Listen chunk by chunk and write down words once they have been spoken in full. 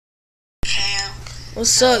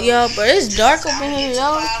What's up, y'all? But it's dark up in here,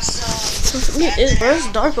 y'all.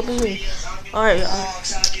 It's dark up in here. Alright, y'all.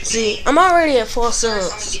 See, I'm already at 4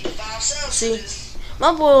 subs. See,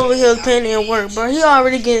 my boy over here paying in work, bro. He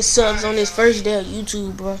already getting subs on his first day of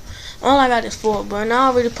YouTube, bro. All I got is 4, bro. And I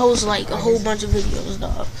already post like a whole bunch of videos,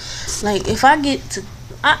 dog. Like, if I get to,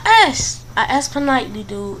 I asked politely,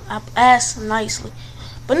 dude. I asked nicely.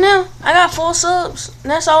 But now I got 4 subs.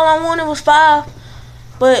 And that's all I wanted was 5.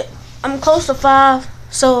 But I'm close to 5.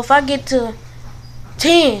 So if I get to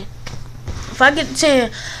 10,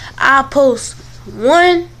 I'll post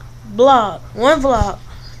one vlog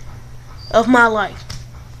of my life.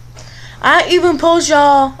 I even post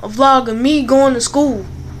y'all a vlog of me going to school.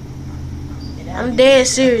 I'm dead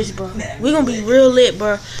serious, bro. We gonna be real lit,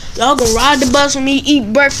 bro. Y'all gonna ride the bus with me,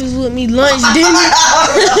 eat breakfast with me, lunch, dinner.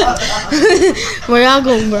 Where y'all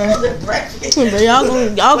going, bro?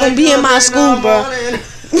 Y'all gonna be in my school, bro.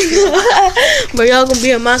 Bro, y'all gonna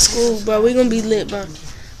be in my school, bro. We gonna be lit, bro.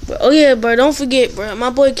 But, oh yeah, bro. Don't forget, bro. My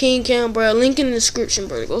boy Kvng Cam, bro. Link in the description,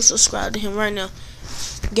 bro. Go subscribe to him right now.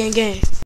 Gang, gang.